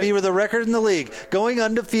going to be with the record in the league. Going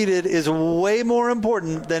undefeated is way more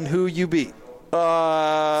important than who you beat.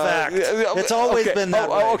 Fact. It's always been that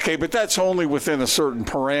way. Okay, but that's only within a certain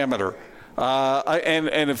parameter.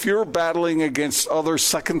 And if you're battling against other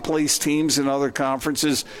second-place teams in other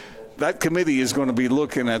conferences, that committee is going to be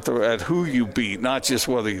looking at who you beat, not just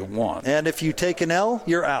whether you won. And if you take an L,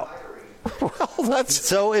 you're out. Well, that's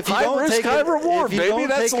so. If you high don't risk, take high reward, baby.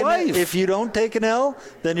 That's life. If you don't take an L,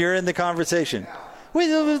 then you're in the conversation. Wait,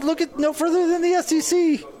 look at no further than the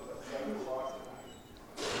SEC.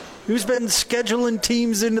 Who's been scheduling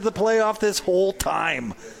teams into the playoff this whole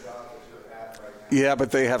time? Yeah,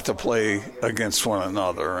 but they have to play against one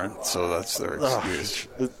another, and so that's their excuse.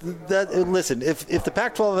 Listen, if the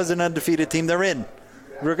Pac-12 has an undefeated team, they're in.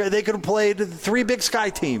 They could have played 3 Big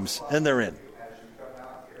Sky teams, and they're in.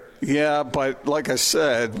 Yeah, but like I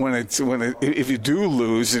said, if you do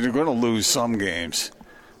lose, and you're going to lose some games,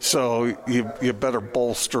 so you better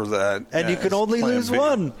bolster that. And you can only lose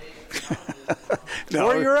one. No,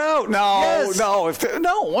 or you're out. No.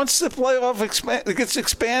 Once the playoff gets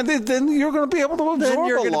expanded, then you're going to be able to absorb a loss or two. Then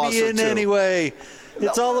you're going to be in anyway.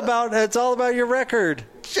 It's all about your record.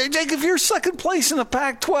 Jake, if you're second place in the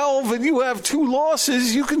Pac-12 and you have 2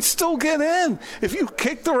 losses, you can still get in. If you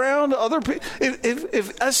kicked around other people,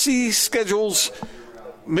 if SC schedules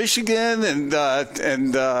Michigan and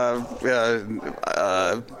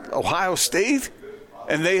Ohio State,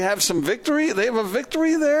 and they have some victory. They have a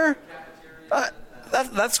victory there.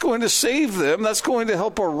 That's going to save them. That's going to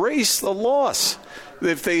help erase the loss.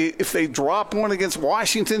 If they drop one against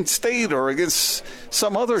Washington State or against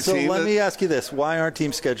some other team. So let me ask you this: why aren't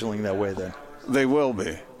teams scheduling that way then? They will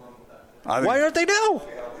be. Why aren't they now?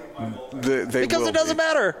 Because it doesn't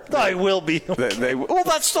matter. They will be. Well,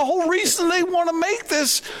 that's the whole reason they want to make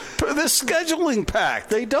this scheduling pact.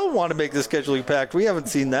 They don't want to make the scheduling pact. We haven't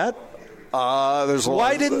seen that.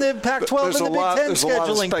 Why didn't the Pac-12 and the Big Ten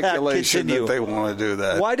scheduling pact continue? That they want to do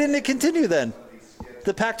that. Why didn't it continue then?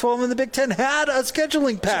 The Pac-12 and the Big Ten had a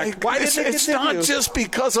scheduling pact. Why didn't it continue? It's not just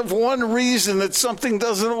because of one reason that something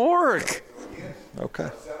doesn't work. Okay.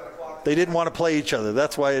 They didn't want to play each other.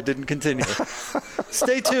 That's why it didn't continue.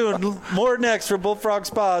 Stay tuned. More next from Bullfrog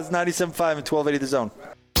Spas, 97.5 and 1280 The Zone.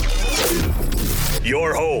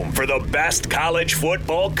 Your home for the best college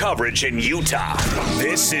football coverage in Utah.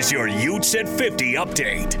 This is your Utes at 50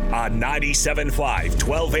 update on 97.5,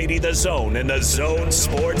 1280 The Zone and the Zone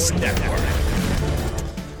Sports Network.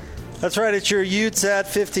 That's right. It's your Utes at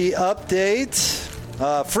 50 update.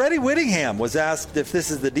 Freddie Whittingham was asked if this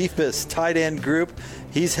is the deepest tight end group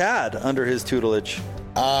he's had under his tutelage.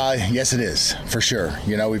 Yes, it is, for sure.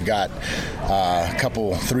 You know, we've got a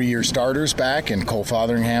couple 3-year starters back in Cole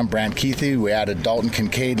Fotheringham, Brant Keithy. We added Dalton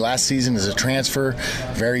Kincaid last season as a transfer.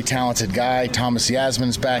 Very talented guy. Thomas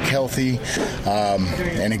Yasmin's back healthy.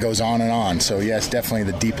 And it goes on and on. So, yes,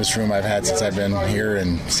 definitely the deepest room I've had since I've been here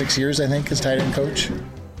in 6 years, I think, as tight end coach.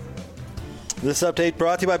 This update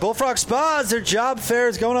brought to you by Bullfrog Spas. Their job fair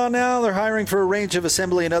is going on now. They're hiring for a range of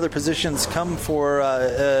assembly and other positions. Come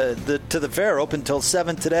to the fair, open till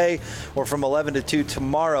 7 today or from 11 to 2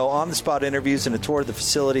 tomorrow. On-the-spot interviews and a tour of the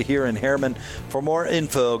facility here in Harriman. For more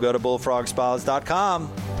info, go to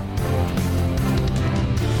bullfrogspas.com.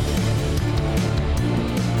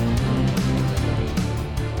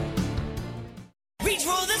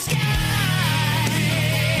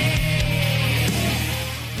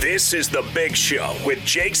 This is The Big Show with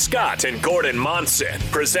Jake Scott and Gordon Monson,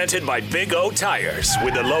 presented by Big O Tires,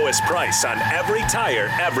 with the lowest price on every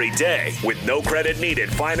tire every day, with no credit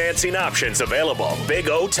needed financing options available. Big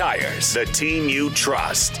O Tires, the team you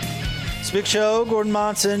trust. It's Big Show, Gordon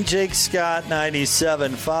Monson, Jake Scott,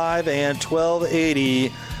 97.5 and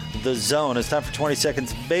 1280 The Zone. It's time for 20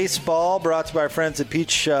 Seconds Baseball, brought to you by our friends at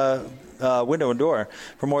Peach Window and Door.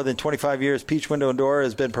 For more than 25 years, Peach Window and Door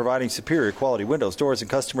has been providing superior quality windows, doors,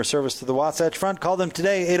 and customer service to the Wasatch Front. Call them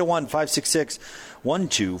today,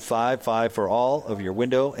 801-566-1255 for all of your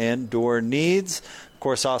window and door needs. Of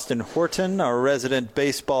course, Austin Horton, our resident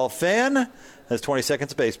baseball fan, has 20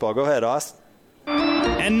 Seconds of Baseball. Go ahead, Austin.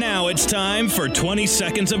 And now it's time for 20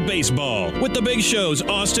 Seconds of Baseball with the Big Show's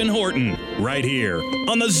Austin Horton, right here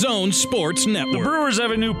on the Zone Sports Network. The Brewers have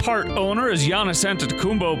a new part owner as Giannis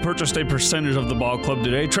Antetokounmpo purchased a percentage of the ball club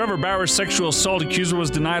today. Trevor Bauer's sexual assault accuser was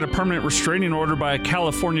denied a permanent restraining order by a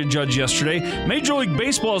California judge yesterday. Major League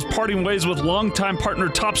Baseball is parting ways with longtime partner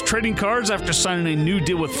Topps Trading Cards after signing a new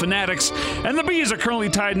deal with Fanatics. And the Bees are currently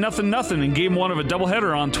tied 0-0 in Game 1 of a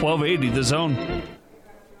doubleheader on 1280 The Zone.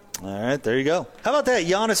 All right, there you go. How about that?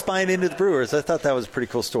 Giannis buying into the Brewers. I thought that was a pretty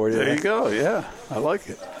cool story. There you go. Yeah, I like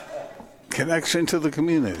it. Connection to the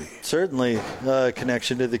community. Certainly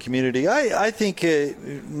connection to the community. I think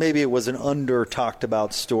maybe it was an under-talked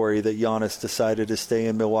about story that Giannis decided to stay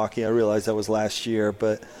in Milwaukee. I realize that was last year,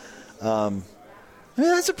 but I mean,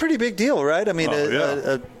 that's a pretty big deal, right? I mean,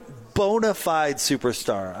 a bona fide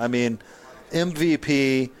superstar. I mean,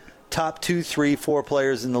 MVP, top 2, 3, 4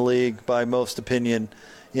 players in the league by most opinion,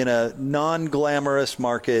 in a non-glamorous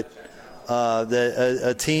market,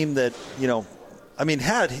 a team that, you know, I mean,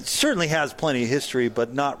 certainly has plenty of history,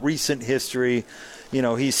 but not recent history. You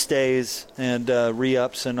know, he stays and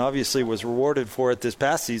re-ups and obviously was rewarded for it this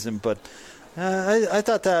past season. But I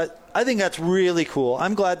think that's really cool.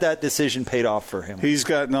 I'm glad that decision paid off for him. He's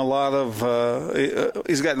gotten a lot of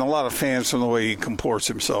fans from the way he comports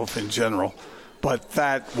himself in general. But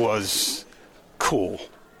that was cool.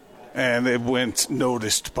 And it went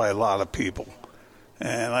noticed by a lot of people.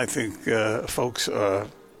 And I think folks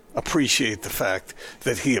appreciate the fact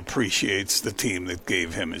that he appreciates the team that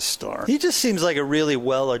gave him his start. He just seems like a really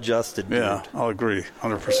well-adjusted dude. Yeah, I'll agree,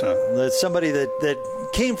 100%. Somebody that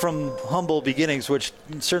came from humble beginnings, which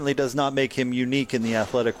certainly does not make him unique in the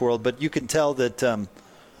athletic world, but you can tell that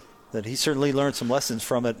that he certainly learned some lessons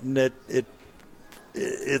from it, and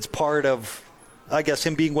it's part of I guess,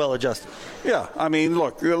 him being well-adjusted. Yeah, I mean,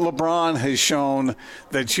 look, LeBron has shown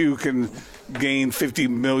that you can gain 50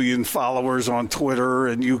 million followers on Twitter,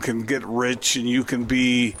 and you can get rich, and you can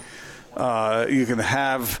be, you can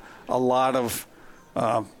have a lot of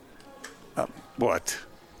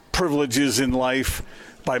privileges in life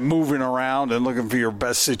by moving around and looking for your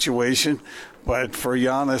best situation. But for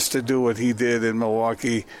Giannis to do what he did in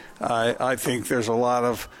Milwaukee, I think there's a lot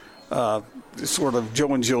of sort of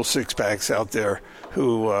Joe and Jill six-packs out there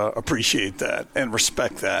who appreciate that and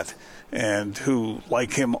respect that and who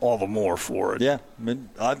like him all the more for it. Yeah.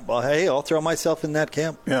 Hey, I'll throw myself in that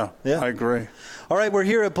camp. Yeah, I agree. All right, we're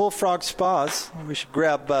here at Bullfrog Spas. We should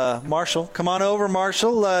grab Marshall. Come on over,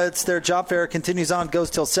 Marshall. It's their job fair. It continues on, goes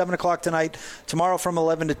till 7 o'clock tonight. Tomorrow from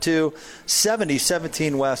 11 to 2,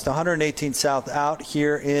 7017 West, 118 South out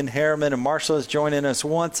here in Harriman. And Marshall is joining us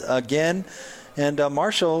once again. And,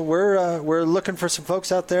 Marshall, we're looking for some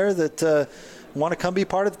folks out there that want to come be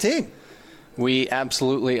part of the team. We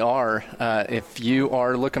absolutely are. If you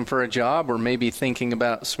are looking for a job or maybe thinking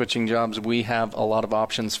about switching jobs, we have a lot of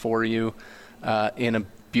options for you in a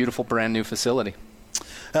beautiful brand new facility.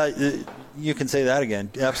 You can say that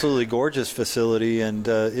again. Absolutely gorgeous facility, and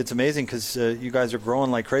it's amazing because you guys are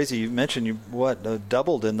growing like crazy. You mentioned you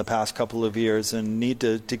doubled in the past couple of years and need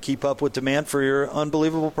to keep up with demand for your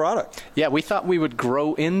unbelievable product. Yeah, we thought we would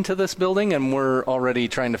grow into this building, and we're already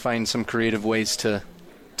trying to find some creative ways to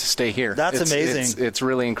stay here. That's amazing. It's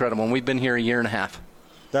really incredible, and we've been here a year and a half.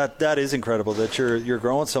 That is incredible that you're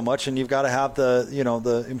growing so much, and you've got to have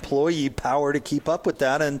the employee power to keep up with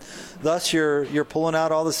that, and thus you're pulling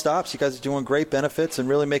out all the stops. You guys are doing great benefits and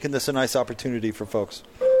really making this a nice opportunity for folks.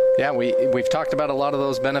 Yeah, we've talked about a lot of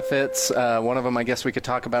those benefits. One of them, I guess we could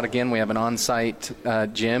talk about again. We have an on-site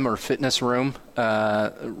gym or fitness room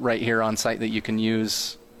right here on site that you can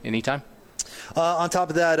use anytime. On top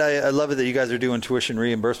of that, I love it that you guys are doing tuition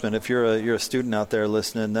reimbursement. If you're a student out there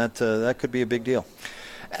listening, that could be a big deal.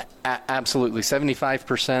 Absolutely.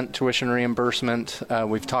 75% tuition reimbursement.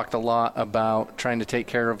 We've talked a lot about trying to take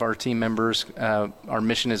care of our team members. Our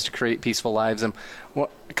mission is to create peaceful lives. And a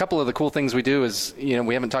couple of the cool things we do is,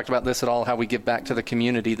 we haven't talked about this at all, how we give back to the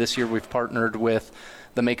community. This year we've partnered with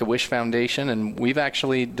the Make-A-Wish Foundation, and we've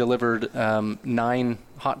actually delivered 9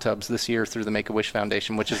 hot tubs this year through the Make-A-Wish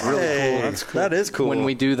Foundation, which is really cool. That's cool. That is cool. When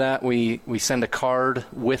we do that, we send a card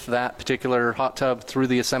with that particular hot tub through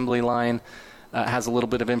the assembly line. Has a little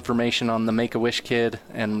bit of information on the Make-A-Wish kid,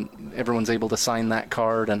 and everyone's able to sign that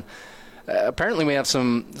card. And apparently we have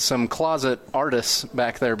some closet artists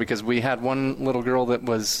back there, because we had one little girl that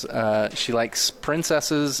was she likes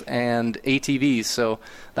princesses and ATVs, so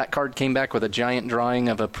that card came back with a giant drawing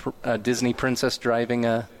of a Disney princess driving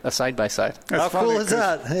a side-by-side. How cool is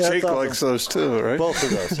that? Yeah, Jake likes those too, right? Both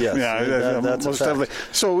of those, yes. Yeah, that's most definitely.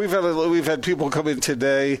 So we've had people come in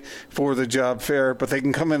today for the job fair, but they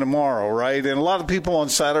can come in tomorrow, right? And a lot of people on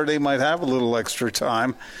Saturday might have a little extra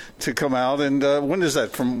time to come out. And when is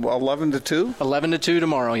that, from 11 to 2? 11 to 2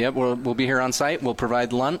 tomorrow, yep. We'll be here on site. We'll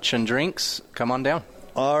provide lunch and drinks. Come on down.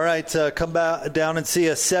 All right, come down and see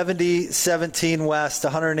us. 7017 West,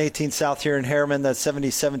 118 South here in Harriman. That's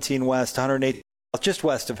 7017 West, 118 just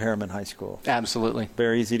west of Harriman High School. Absolutely.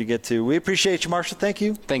 Very easy to get to. We appreciate you, Marshall. Thank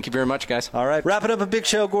you. Thank you very much, guys. All right, wrapping up a big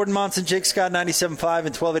show. Gordon Monson, Jake Scott, 97.5 and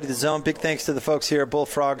 1280 The Zone. Big thanks to the folks here at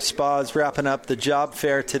Bullfrog Spas wrapping up the job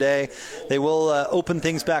fair today. They will open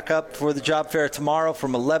things back up for the job fair tomorrow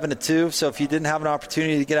from 11 to 2. So if you didn't have an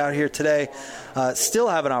opportunity to get out here today, still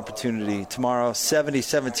have an opportunity tomorrow.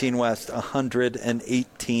 7017 West,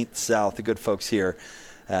 118th South. The good folks here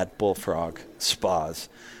at Bullfrog Spas.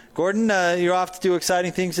 Gordon, you're off to do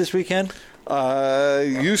exciting things this weekend?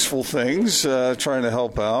 Useful things, trying to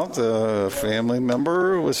help out a family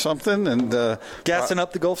member with something. And gassing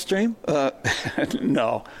up the Gulf Stream?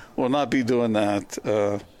 No, we'll not be doing that.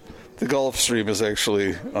 The Gulf Stream is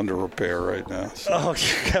actually under repair right now. So. Oh,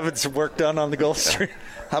 you're having some work done on the Gulf Stream?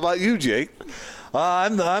 How about you, Jake?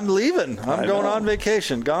 I'm leaving. I'm going on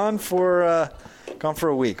vacation. Gone for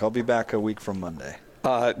a week. I'll be back a week from Monday.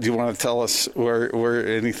 Do you want to tell us where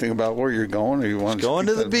anything about where you're going? Or you want going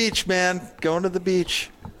to the beach, man. Going to the beach.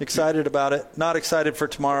 Excited about it. Not excited for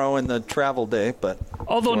tomorrow and the travel day, but.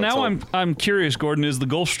 Although now I'm curious, Gordon, is the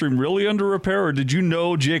Gulf Stream really under repair, or did you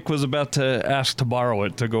know Jake was about to ask to borrow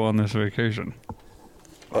it to go on this vacation?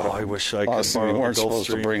 Oh, I wish I could Austin, borrow we weren't the Gulf supposed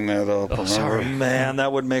Stream. to bring that up. Oh, sorry, man.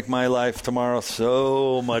 That would make my life tomorrow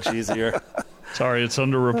so much easier. Sorry, it's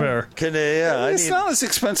under repair. It's not as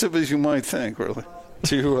expensive as you might think, really.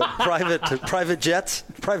 To private jet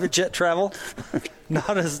travel,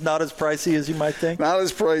 not as pricey as you might think. Not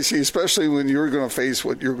as pricey, especially when you're going to face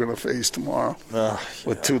what you're going to face tomorrow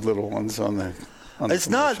with 2 little ones on there. It's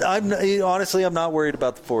not. Honestly, I'm not worried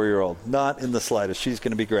about the 4-year-old. Not in the slightest. She's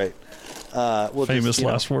going to be great. We'll Famous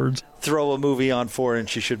last words. Throw a movie on for her and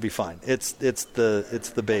she should be fine. It's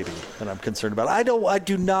the baby that I'm concerned about. I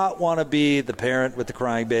do not want to be the parent with the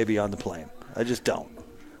crying baby on the plane. I just don't.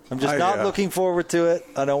 I'm just not looking forward to it.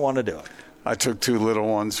 I don't want to do it. I took 2 little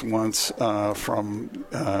ones once from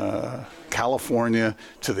California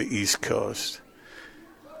to the East Coast,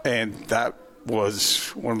 and that was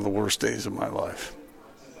one of the worst days of my life.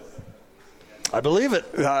 I believe it.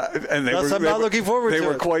 And I'm not looking forward to it. They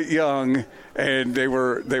were quite young, and they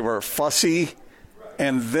were fussy,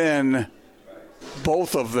 and then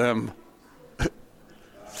both of them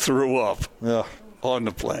threw up on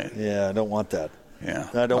the plane. Yeah, I don't want that. Yeah,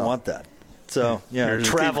 I don't want that. So,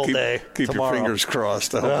 travel day Keep tomorrow. your fingers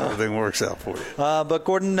crossed. I hope everything works out for you. But,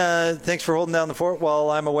 Gordon, thanks for holding down the fort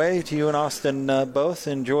while I'm away. To you and Austin both.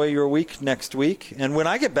 Enjoy your week next week. And when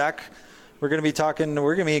I get back, we're going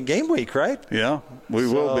to be in game week, right? Yeah, we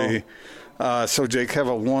will be. So, Jake, have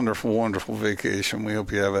a wonderful, wonderful vacation. We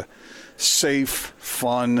hope you have a safe,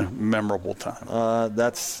 fun, memorable time.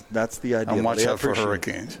 That's the idea. And watch out for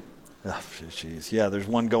hurricanes. Oh, jeez. Yeah, there's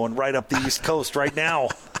one going right up the East Coast right now.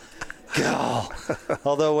 God.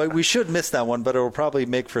 Although we should miss that one, but it will probably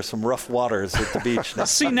make for some rough waters at the beach.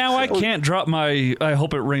 See, now I can't drop my I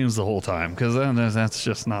hope it rains the whole time, because that's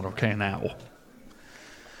just not okay now.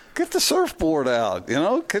 Get the surfboard out,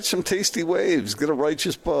 catch some tasty waves, get a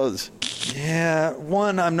righteous buzz. Yeah,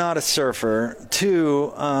 1, I'm not a surfer.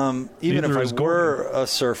 2, even if I were a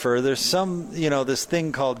surfer, there's some, this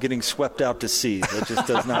thing called getting swept out to sea. That just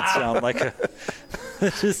does not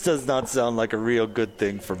sound like a real good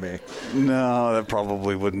thing for me. No, that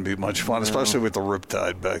probably wouldn't be much fun, especially with the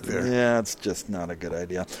riptide back there. Yeah, it's just not a good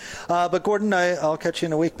idea. But Gordon, I'll catch you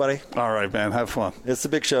in a week, buddy. All right, man. Have fun. It's the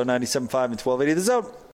Big Show, 97.5 and 1280 The Zone.